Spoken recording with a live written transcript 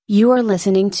You are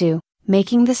listening to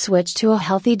Making the Switch to a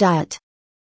Healthy Diet.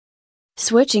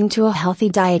 Switching to a healthy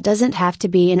diet doesn't have to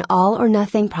be an all or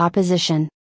nothing proposition.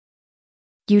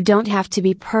 You don't have to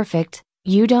be perfect,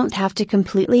 you don't have to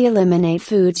completely eliminate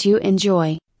foods you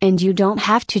enjoy, and you don't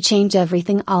have to change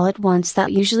everything all at once.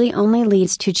 That usually only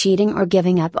leads to cheating or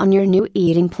giving up on your new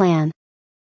eating plan.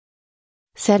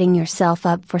 Setting yourself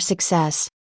up for success.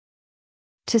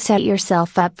 To set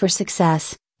yourself up for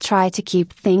success, try to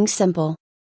keep things simple.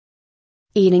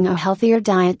 Eating a healthier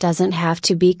diet doesn't have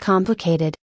to be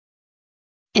complicated.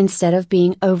 Instead of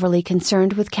being overly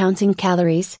concerned with counting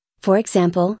calories, for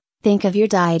example, think of your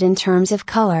diet in terms of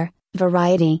color,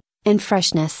 variety, and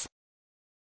freshness.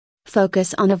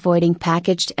 Focus on avoiding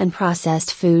packaged and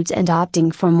processed foods and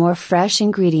opting for more fresh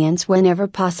ingredients whenever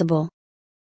possible.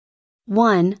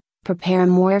 1. Prepare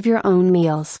more of your own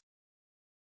meals.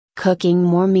 Cooking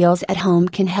more meals at home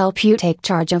can help you take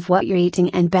charge of what you're eating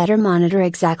and better monitor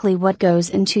exactly what goes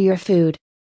into your food.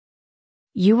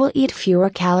 You will eat fewer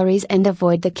calories and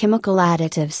avoid the chemical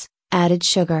additives, added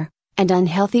sugar, and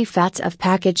unhealthy fats of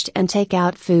packaged and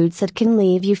takeout foods that can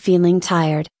leave you feeling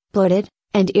tired, bloated,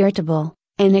 and irritable,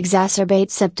 and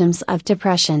exacerbate symptoms of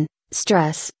depression,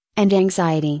 stress, and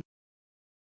anxiety.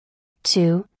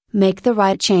 2. Make the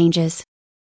right changes.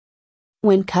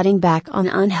 When cutting back on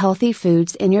unhealthy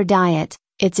foods in your diet,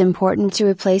 it's important to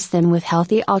replace them with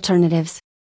healthy alternatives.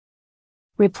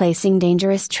 Replacing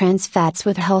dangerous trans fats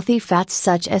with healthy fats,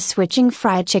 such as switching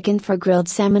fried chicken for grilled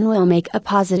salmon, will make a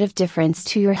positive difference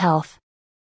to your health.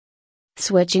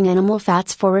 Switching animal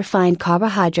fats for refined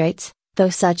carbohydrates,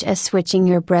 though, such as switching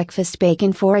your breakfast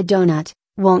bacon for a donut,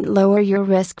 won't lower your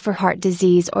risk for heart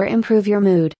disease or improve your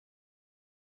mood.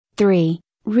 3.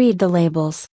 Read the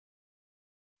labels.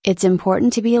 It's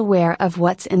important to be aware of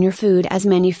what's in your food, as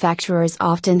manufacturers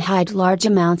often hide large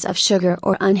amounts of sugar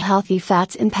or unhealthy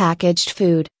fats in packaged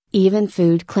food, even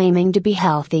food claiming to be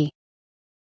healthy.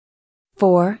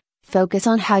 4. Focus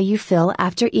on how you feel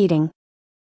after eating.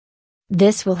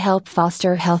 This will help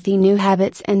foster healthy new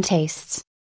habits and tastes.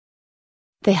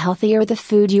 The healthier the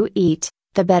food you eat,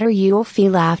 the better you'll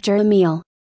feel after a meal.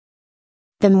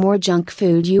 The more junk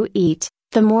food you eat,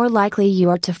 the more likely you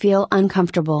are to feel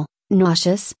uncomfortable,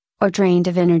 nauseous, or drained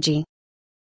of energy.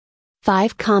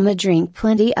 5. Drink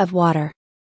plenty of water.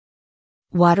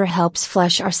 Water helps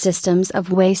flush our systems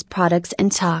of waste products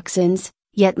and toxins,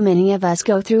 yet many of us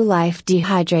go through life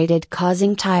dehydrated,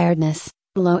 causing tiredness,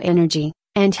 low energy,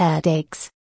 and headaches.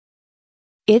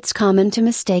 It's common to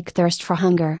mistake thirst for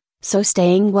hunger, so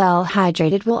staying well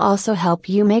hydrated will also help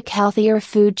you make healthier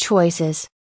food choices.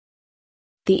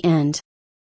 The end.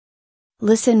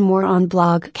 Listen more on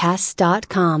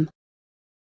blogcast.com.